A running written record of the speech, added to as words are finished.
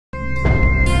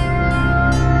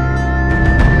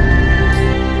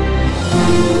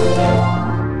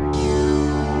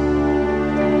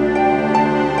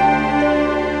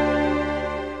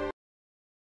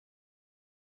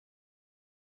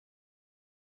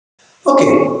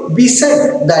Okay, we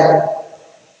said that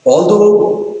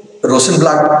although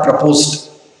Rosenblatt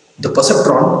proposed the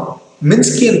perceptron,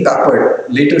 Minsky and Papert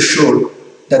later showed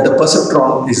that the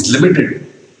perceptron is limited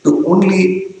to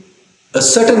only a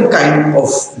certain kind of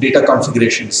data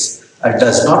configurations and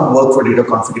does not work for data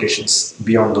configurations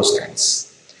beyond those kinds.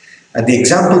 And the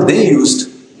example they used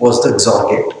was the XOR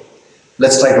gate.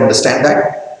 Let's try to understand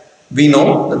that. We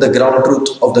know that the ground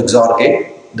truth of the XOR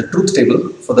gate, the truth table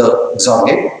for the XOR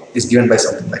gate, is given by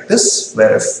something like this,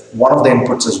 where if one of the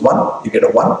inputs is 1, you get a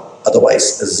 1,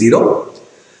 otherwise a 0.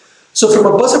 So from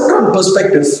a perceptron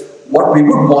perspective, what we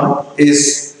would want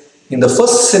is, in the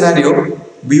first scenario,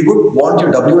 we would want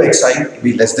your WXI to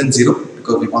be less than 0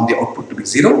 because we want the output to be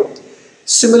 0.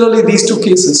 Similarly, these two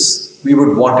cases, we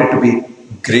would want it to be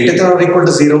greater than or equal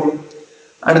to 0.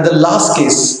 And in the last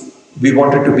case, we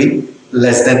want it to be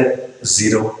less than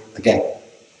 0 again.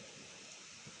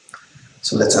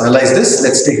 So let's analyze this.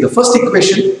 Let's take the first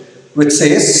equation, which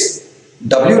says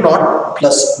W0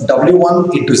 plus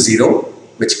W1 into 0,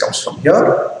 which comes from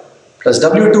here, plus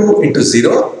W2 into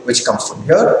 0, which comes from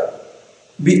here.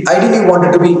 We ideally want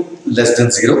it to be less than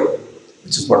 0,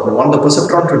 which is what we want the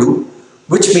perceptron to do,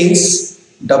 which means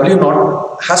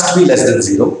W0 has to be less than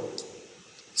 0.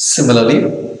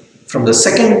 Similarly, from the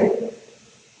second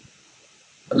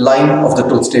line of the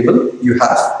truth table, you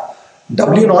have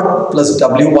W0 plus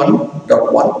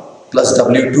W1.1 plus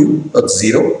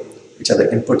W2.0, which are the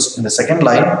inputs in the second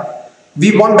line.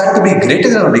 We want that to be greater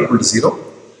than or equal to 0,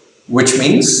 which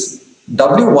means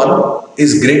W1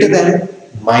 is greater than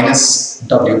minus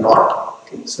W0.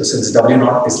 Okay, so since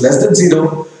W0 is less than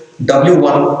 0,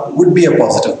 W1 would be a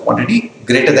positive quantity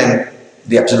greater than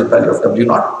the absolute value of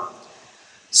W0.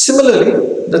 Similarly,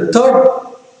 the third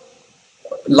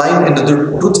line in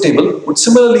the truth table would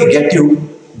similarly get you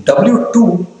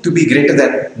W2 to be greater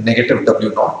than negative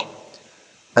W0.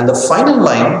 And the final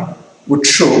line would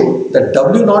show that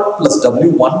W0 plus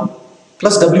W1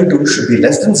 plus W2 should be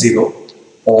less than 0,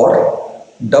 or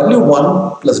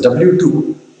W1 plus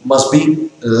W2 must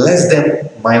be less than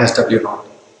minus W0.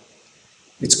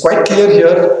 It's quite clear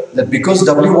here that because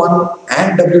W1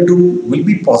 and W2 will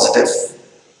be positive,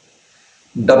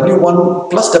 W1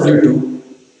 plus W2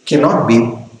 cannot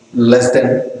be less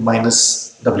than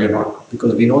minus W0,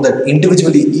 because we know that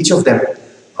individually each of them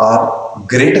are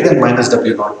greater than minus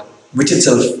W0, which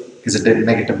itself is a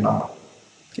negative number.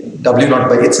 Okay. W0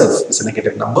 by itself is a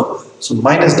negative number, so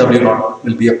minus W0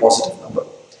 will be a positive number.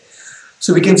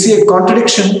 So we can see a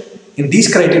contradiction in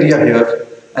these criteria here,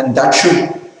 and that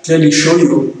should clearly show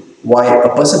you why a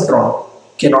perceptron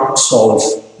cannot solve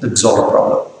the XOR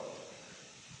problem.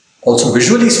 Also,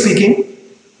 visually speaking,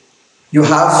 you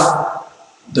have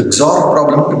the XOR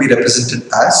problem to be represented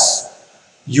as,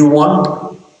 you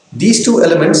want these two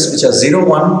elements, which are 0,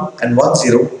 1 and 1,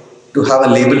 0, to have a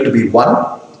label to be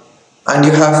 1, and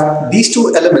you have these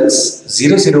two elements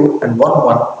 0, 0 and 1,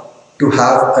 1 to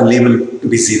have a label to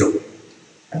be 0.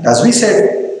 And as we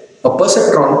said, a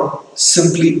perceptron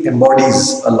simply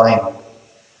embodies a line.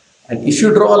 And if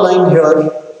you draw a line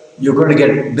here, you're going to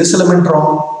get this element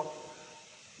wrong.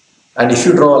 And if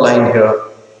you draw a line here,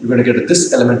 you're going to get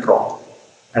this element wrong.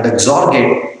 And a XOR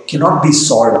gate cannot be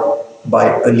solved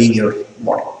by a linear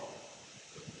model.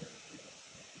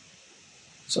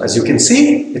 So as you can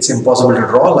see, it's impossible to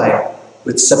draw a line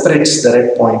which separates the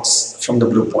red points from the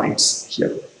blue points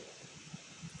here.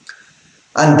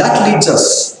 And that leads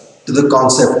us to the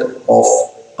concept of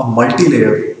a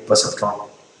multi-layer perceptron.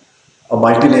 A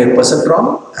multi-layer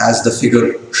perceptron, as the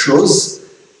figure shows,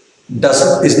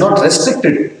 is not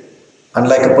restricted,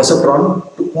 unlike a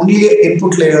perceptron, to only an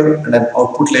input layer and an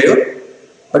output layer,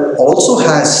 but also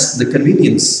has the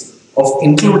convenience of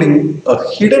including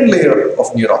a hidden layer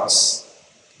of neurons.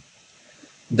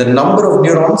 The number of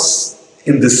neurons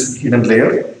in this hidden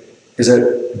layer is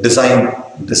a design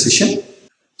decision.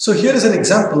 So here is an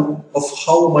example of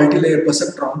how multi-layer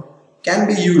perceptron can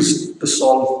be used to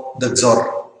solve the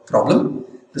XOR problem.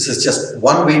 This is just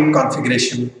one weight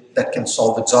configuration that can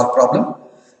solve the XOR problem.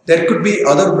 There could be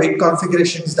other weight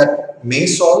configurations that may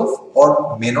solve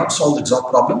or may not solve the XOR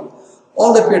problem.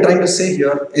 All that we are trying to say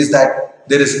here is that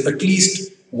there is at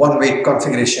least one weight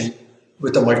configuration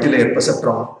with a multi-layer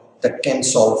perceptron that can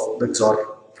solve the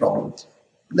XOR problem.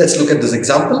 Let's look at this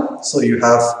example. So you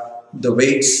have the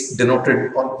weights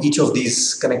denoted on each of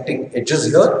these connecting edges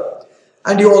here,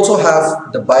 and you also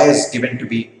have the bias given to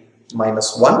be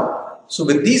 -1. So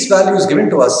with these values given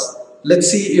to us,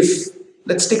 let's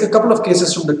take a couple of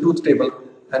cases from the truth table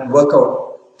and work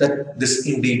out that this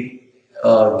indeed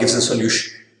gives a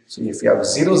solution. So if you have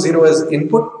 0, 0 as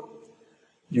input,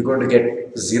 you're going to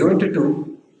get 0 into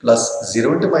 2 plus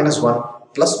 0 into -1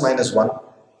 plus minus 1.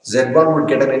 Z1 would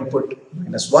get an input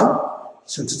minus 1.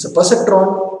 Since it's a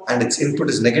perceptron and its input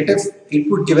is negative, it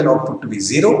would give an output to be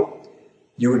 0.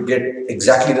 You would get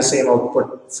exactly the same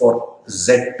output for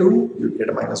Z2. You would get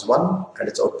a minus 1 and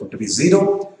its output to be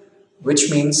 0,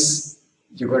 which means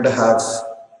you're going to have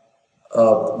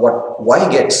what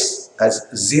Y gets as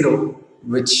 0,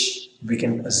 which we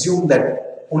can assume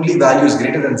that only values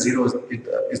greater than 0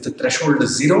 is the threshold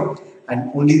is 0,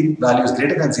 and only values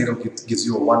greater than 0 gives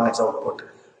you a 1 as output.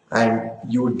 And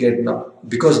you would get now,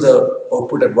 because the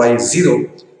output at Y is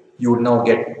 0, you would now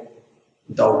get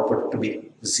the output to be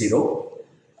 0.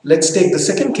 Let's take the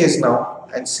second case now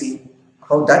and see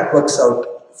how that works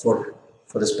out for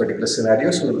this particular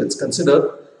scenario. So let's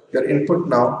consider your input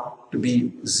now to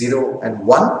be 0 and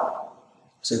 1.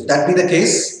 So if that be the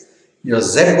case, your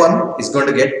Z1 is going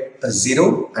to get a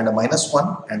 0 and a minus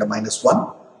 1 and a minus 1,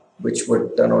 which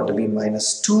would turn out to be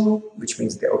minus 2, which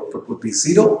means the output would be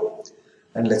 0.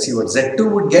 And let's see what Z2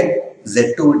 would get.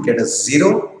 Z2 would get a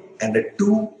 0 and a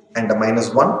 2 and a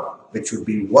minus 1, which would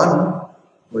be 1,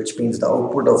 which means the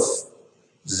output of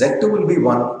Z2 will be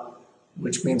 1,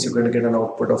 which means you're going to get an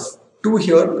output of 2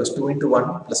 here, because 2 into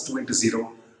 1 plus 2 into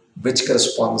 0, which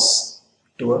corresponds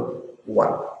to a 1.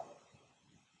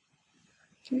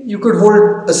 Okay. You could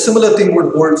hold, a similar thing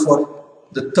would hold for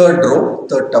the third row,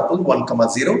 third tuple, 1,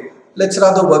 0. Let's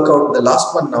rather work out the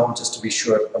last one now, just to be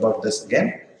sure about this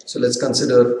again. So let's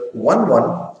consider 1,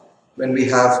 1. When we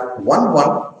have 1,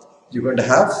 1, you're going to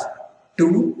have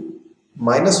 2,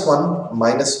 minus 1,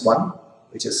 minus 1,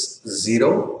 which is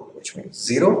 0, which means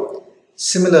 0.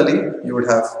 Similarly, you would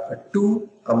have a 2,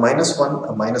 a minus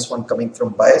 1 coming from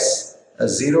bias, a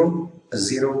 0, a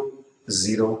 0, a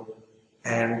 0,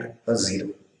 and a 0.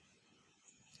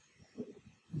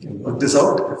 You can work this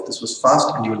out if this was fast,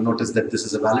 and you will notice that this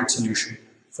is a valid solution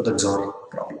for the XOR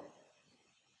problem.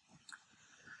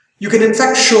 You can in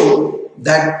fact show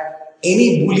that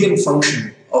any Boolean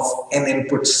function of n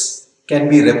inputs can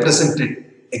be represented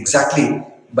exactly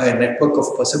by a network of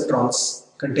perceptrons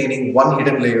containing one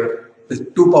hidden layer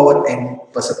with 2 power n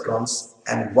perceptrons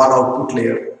and one output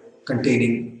layer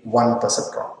containing one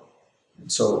perceptron.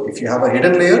 So if you have a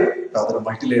hidden layer, rather a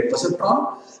multi-layer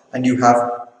perceptron, and you have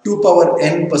 2 power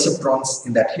n perceptrons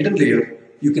in that hidden layer,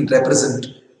 you can represent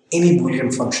any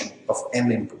Boolean function of n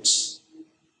inputs.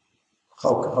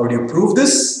 How do you prove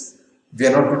this? We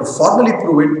are not going to formally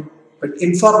prove it, but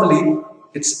informally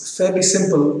it's fairly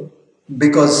simple,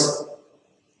 because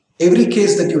every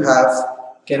case that you have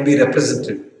can be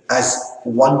represented as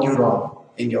one neuron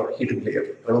in your hidden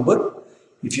layer. Remember,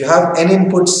 if you have n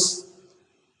inputs,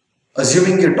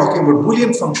 assuming you're talking about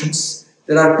Boolean functions,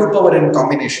 there are 2 power n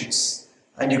combinations,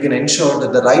 and you can ensure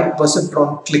that the right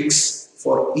perceptron clicks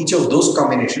for each of those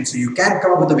combinations. So you can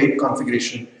come up with a weight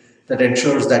configuration that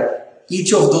ensures that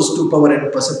each of those 2 power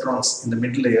n perceptrons in the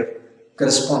middle layer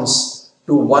corresponds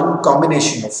to one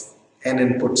combination of n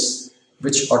inputs,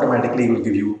 which automatically will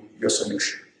give you your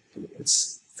solution.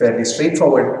 It's fairly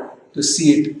straightforward to see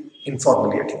it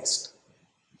informally at least.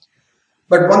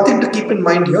 But one thing to keep in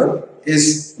mind here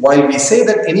is, while we say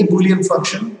that any Boolean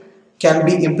function can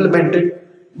be implemented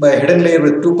by a hidden layer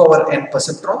with 2 power n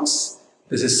perceptrons,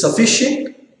 this is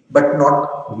sufficient but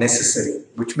not necessary,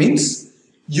 which means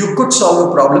you could solve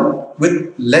a problem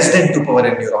with less than 2 power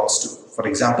n neurons too. For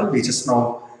example, we just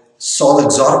now saw the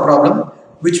XOR problem,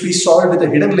 which we solved with a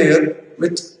hidden layer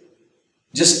with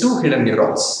just 2 hidden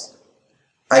neurons.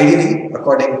 Ideally,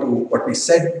 according to what we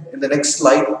said in the next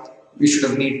slide, we should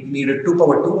have needed 2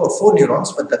 power 2 or 4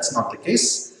 neurons, but that's not the case.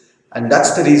 And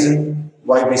that's the reason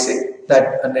why we say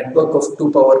that a network of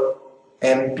 2 power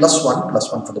n plus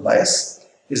 1 for the bias,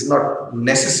 is not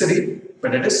necessary,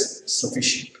 but it is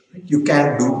sufficient. You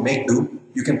can make do.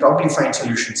 You can probably find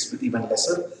solutions with even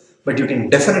lesser, but you can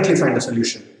definitely find a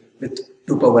solution with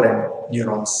 2 power n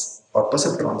neurons or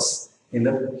perceptrons in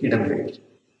the hidden layer.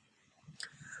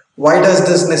 Why does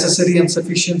this necessary and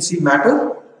sufficiency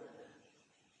matter?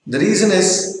 The reason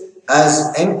is,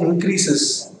 as n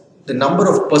increases, the number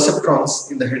of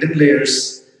perceptrons in the hidden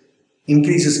layers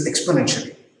increases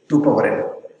exponentially, 2 power n.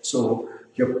 So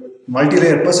your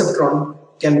multi-layer perceptron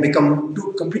can become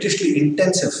too computationally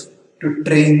intensive to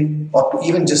train, or to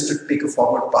even just to take a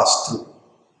forward pass through.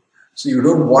 So you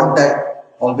don't want that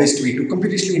always to be too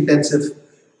computationally intensive.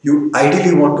 You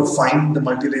ideally want to find the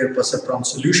multi-layer perceptron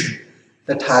solution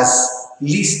that has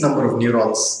least number of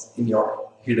neurons in your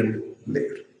hidden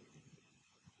layer.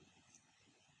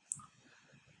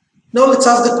 Now let's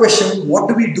ask the question, what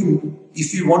do we do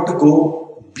if we want to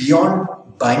go beyond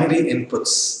binary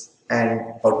inputs and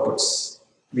outputs?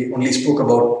 We only spoke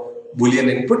about Boolean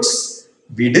inputs.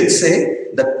 We did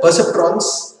say that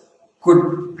perceptrons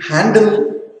could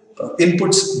handle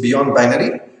inputs beyond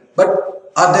binary,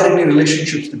 but are there any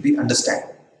relationships that we understand?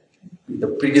 The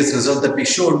previous result that we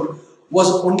showed was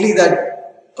only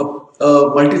that a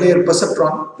multilayer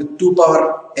perceptron with 2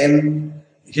 power n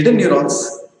hidden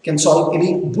neurons can solve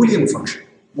any Boolean function.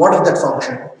 What if that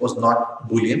function was not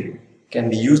Boolean? Can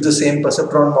we use the same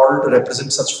perceptron model to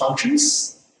represent such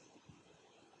functions?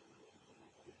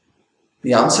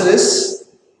 The answer is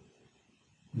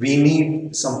we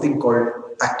need something called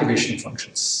activation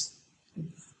functions.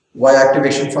 Why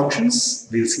activation functions?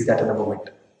 We'll see that in a moment.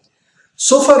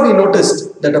 So far we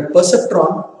noticed that a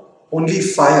perceptron only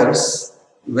fires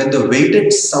when the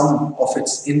weighted sum of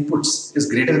its inputs is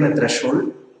greater than a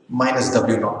threshold minus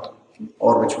W0,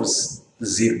 or which was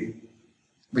 0,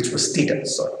 which was theta.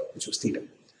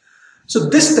 So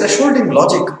this thresholding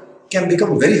logic can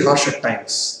become very harsh at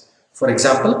times. For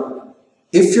example,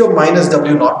 if your minus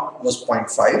W0 was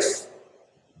 0.5,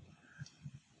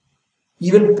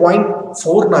 even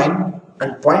 0.49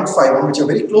 and 0.51, which are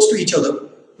very close to each other,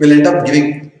 will end up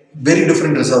giving very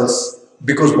different results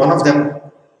because one of them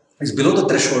is below the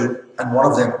threshold and one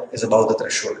of them is above the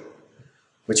threshold.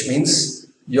 Which means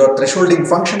your thresholding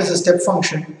function is a step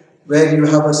function where you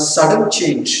have a sudden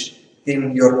change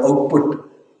in your output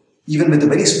even with a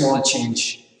very small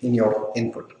change in your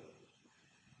input.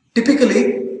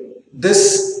 Typically,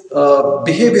 this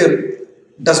behavior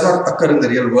does not occur in the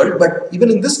real world, but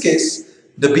even in this case,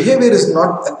 the behavior is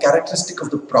not a characteristic of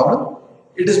the problem.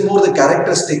 It is more the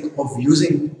characteristic of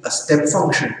using a step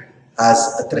function as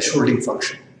a thresholding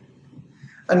function.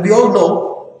 And we all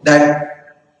know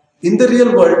that in the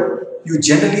real world, you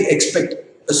generally expect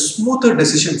a smoother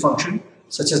decision function,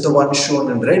 such as the one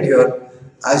shown in red here,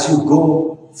 as you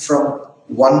go from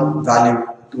one value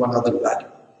to another value.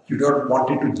 You don't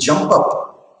want it to jump up.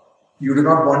 You do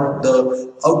not want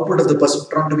the output of the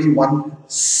perceptron to be 1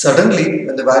 suddenly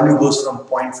when the value goes from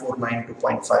 0.49 to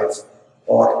 0.5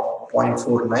 or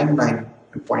 0.499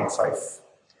 to 0.5.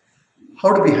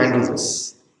 How do we handle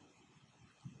this?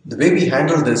 The way we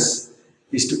handle this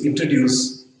is to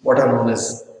introduce what are known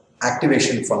as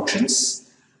activation functions,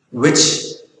 which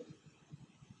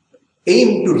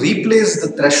aim to replace the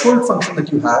threshold function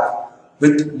that you have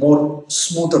with more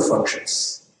smoother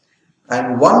functions.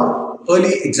 And one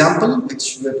early example,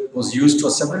 which was used for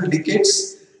several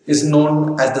decades, is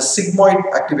known as the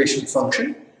sigmoid activation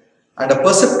function. And a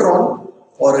perceptron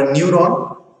or a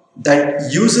neuron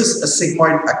that uses a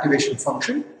sigmoid activation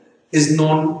function is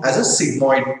known as a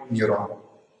sigmoid neuron.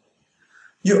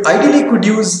 You ideally could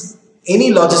use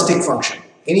any logistic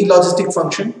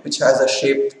function which has a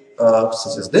shape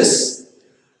such as this,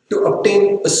 to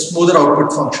obtain a smoother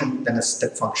output function than a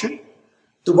step function.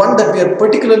 The one that we are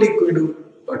particularly going to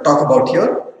talk about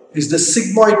here is the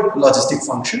sigmoid logistic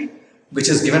function, which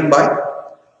is given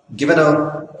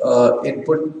a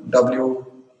input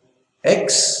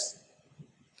Wx,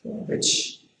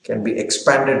 which can be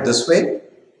expanded this way.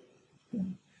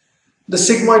 The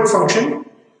sigmoid function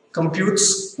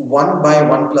computes 1 by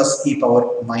 1 plus e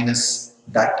power minus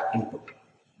that input.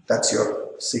 That's your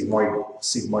sigmoid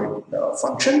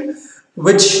function,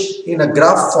 which in a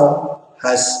graph form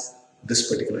has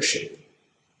this particular shape.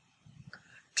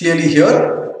 Clearly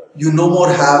here, you no more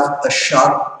have a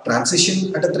sharp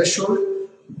transition at a threshold,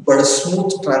 but a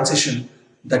smooth transition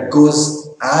that goes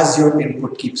as your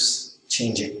input keeps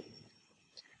changing.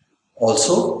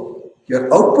 Also,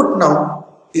 your output now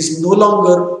is no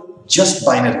longer just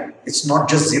binary. It's not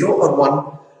just 0 or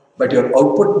 1, but your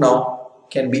output now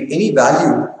can be any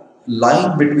value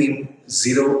lying between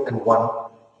 0 and 1,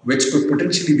 which could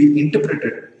potentially be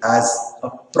interpreted as a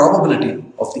probability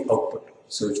of the output.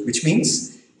 So, which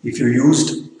means if you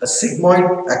used a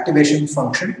sigmoid activation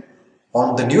function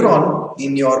on the neuron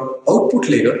in your output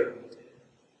layer,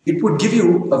 it would give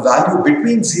you a value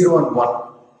between 0 and 1,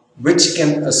 which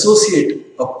can associate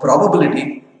a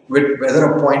probability with whether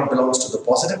a point belongs to the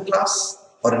positive class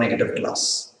or a negative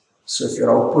class. So if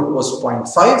your output was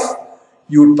 0.5,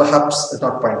 you would perhaps,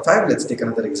 not 0.5, let's take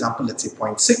another example, let's say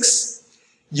 0.6.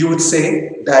 You would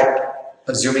say that,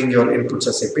 assuming your inputs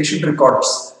are say patient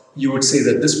records, you would say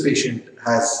that this patient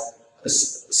has a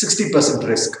 60%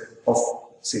 risk of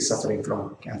say suffering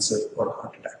from cancer or a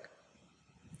heart attack,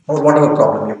 or whatever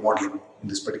problem you're modeling in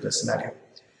this particular scenario.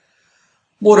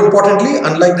 More importantly,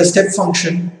 unlike the step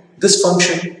function, this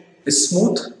function is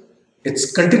smooth.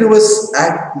 It's continuous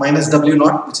at minus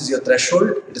W0, which is your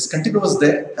threshold. It is continuous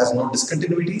there, has no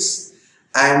discontinuities,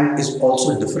 and is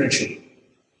also differentiable.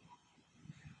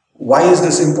 Why is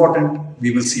this important?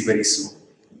 We will see very soon.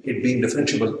 It being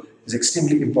differentiable is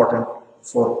extremely important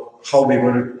for how we're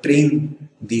going to train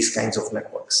these kinds of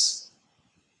networks.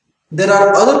 There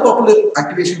are other popular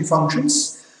activation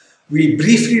functions. We'll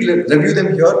briefly review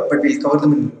them here, but we'll cover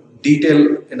them in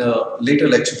detail in a later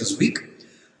lecture this week.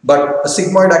 But a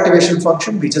sigmoid activation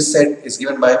function, we just said, is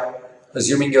given by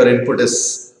assuming your input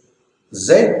is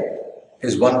z,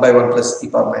 is 1 by 1 plus e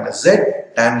power minus z.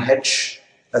 Tan h,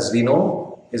 as we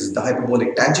know, is the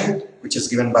hyperbolic tangent, which is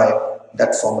given by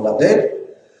that formula there.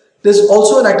 There's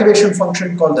also an activation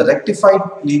function called the rectified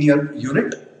linear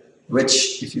unit,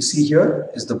 which, if you see here,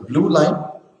 is the blue line,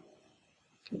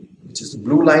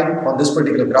 on this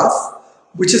particular graph,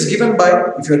 which is given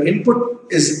by, if your input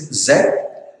is z,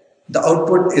 the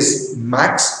output is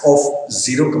max of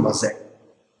 0, z.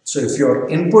 So if your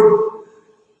input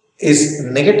is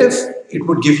negative, it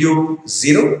would give you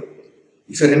 0.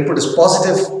 If your input is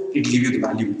positive, it will give you the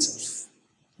value itself.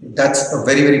 That's a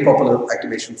very, very popular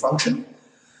activation function.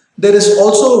 There is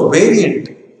also a variant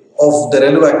of the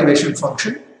ReLU activation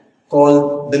function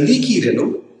called the leaky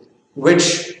ReLU,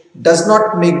 which does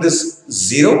not make this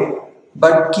 0,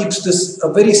 but keeps this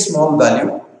a very small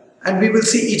value. And we will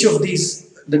see each of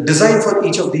these, the design for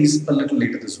each of these a little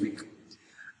later this week.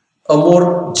 A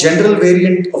more general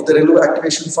variant of the ReLU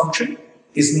activation function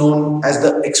is known as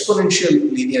the exponential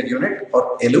linear unit,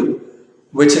 or ELU,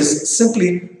 which is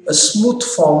simply a smooth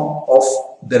form of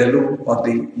the ReLU or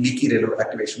the leaky ReLU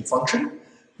activation function,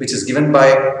 which is given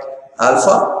by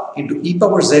alpha into e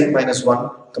power z minus 1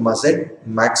 comma z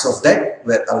max of that,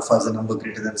 where alpha is a number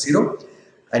greater than 0.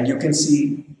 And you can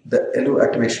see the ELU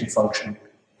activation function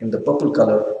in the purple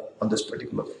color on this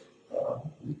particular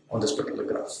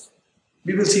graph.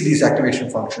 We will see these activation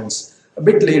functions a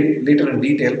bit later in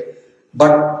detail,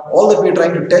 but all that we are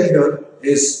trying to tell here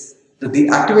is that the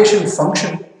activation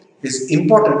function is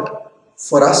important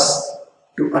for us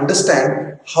to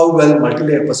understand how well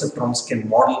multilayer perceptrons can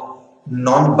model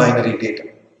non-binary data,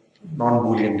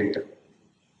 non-Boolean data.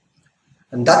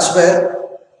 And that's where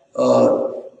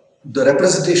the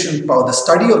representation power, the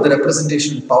study of the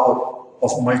representation power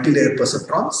of multilayer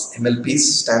perceptrons, MLPs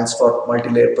stands for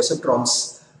multilayer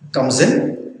perceptrons, comes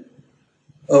in.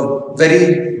 A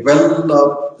very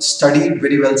well studied,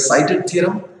 very well cited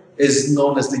theorem is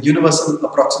known as the universal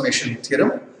approximation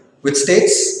theorem, which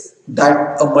states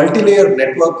that a multilayer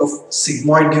network of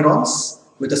sigmoid neurons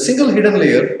with a single hidden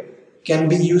layer can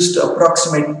be used to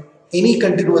approximate any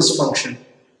continuous function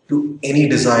to any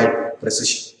desired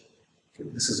precision. Okay,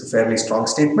 this is a fairly strong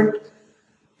statement.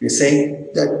 We are saying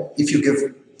that if you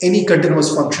give any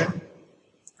continuous function,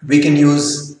 we can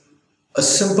use a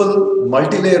simple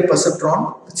multilayer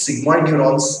perceptron with sigmoid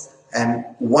neurons and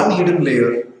one hidden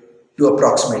layer to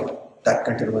approximate that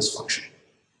continuous function.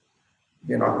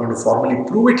 We are not going to formally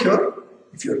prove it here.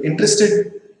 If you are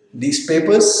interested, these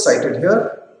papers cited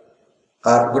here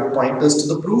are good pointers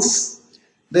to the proof.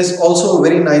 There's also a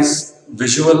very nice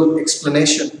visual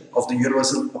explanation of the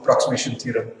universal approximation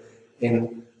theorem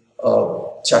in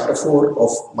chapter 4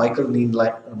 of Michael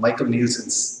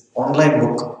Nielsen's online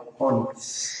book on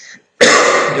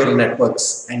neural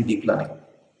networks and deep learning.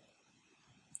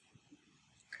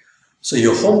 So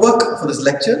your homework for this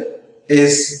lecture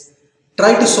is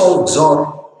try to solve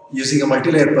XOR using a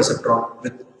multilayer perceptron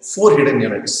with 4 hidden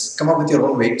units. Come up with your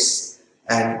own weights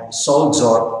and solve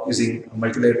XOR using a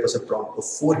multilayer perceptron of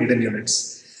 4 hidden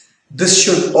units. This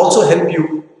should also help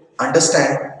you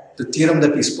understand the theorem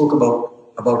that we spoke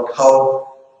about how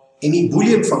any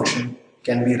Boolean function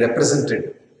can be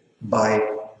represented by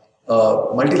a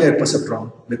multilayer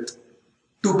perceptron with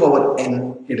 2 power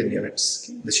n hidden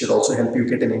units. This should also help you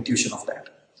get an intuition of that.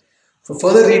 For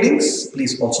further readings,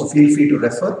 please also feel free to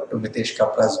refer to Mitesh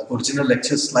Kapra's original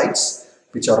lecture slides,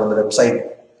 which are on the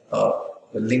website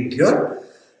linked here.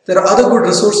 There are other good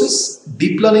resources.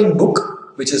 Deep Learning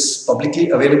Book, which is publicly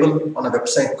available on a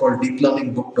website called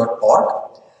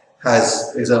deeplearningbook.org,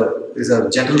 is a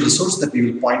general resource that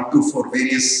we will point to for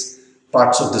various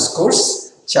parts of this course.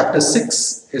 Chapter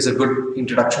 6 is a good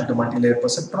introduction to multilayer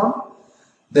perceptron.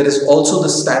 There is also the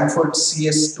Stanford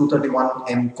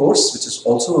CS231M course, which is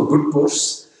also a good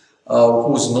course,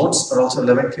 whose notes are also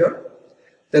relevant here.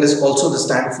 There is also the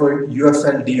Stanford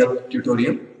UFL-DL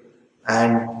tutorial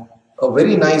and a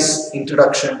very nice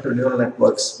introduction to neural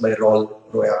networks by Raul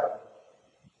Royal.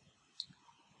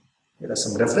 Here are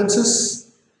some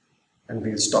references, and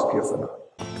we'll stop here for now.